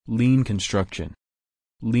Lean construction.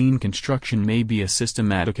 Lean construction may be a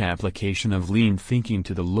systematic application of lean thinking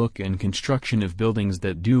to the look and construction of buildings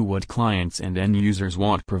that do what clients and end users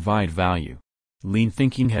want, provide value. Lean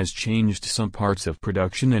thinking has changed some parts of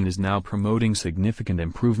production and is now promoting significant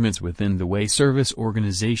improvements within the way service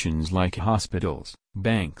organizations like hospitals,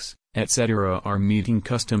 banks, etc. are meeting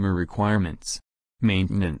customer requirements.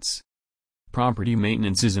 Maintenance. Property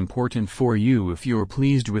maintenance is important for you if you're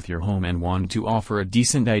pleased with your home and want to offer a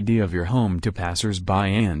decent idea of your home to passers-by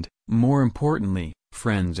and, more importantly,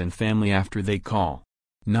 friends and family after they call.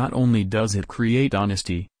 Not only does it create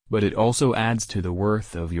honesty, but it also adds to the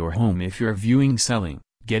worth of your home if you're viewing selling,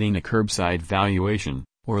 getting a curbside valuation,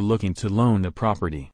 or looking to loan the property.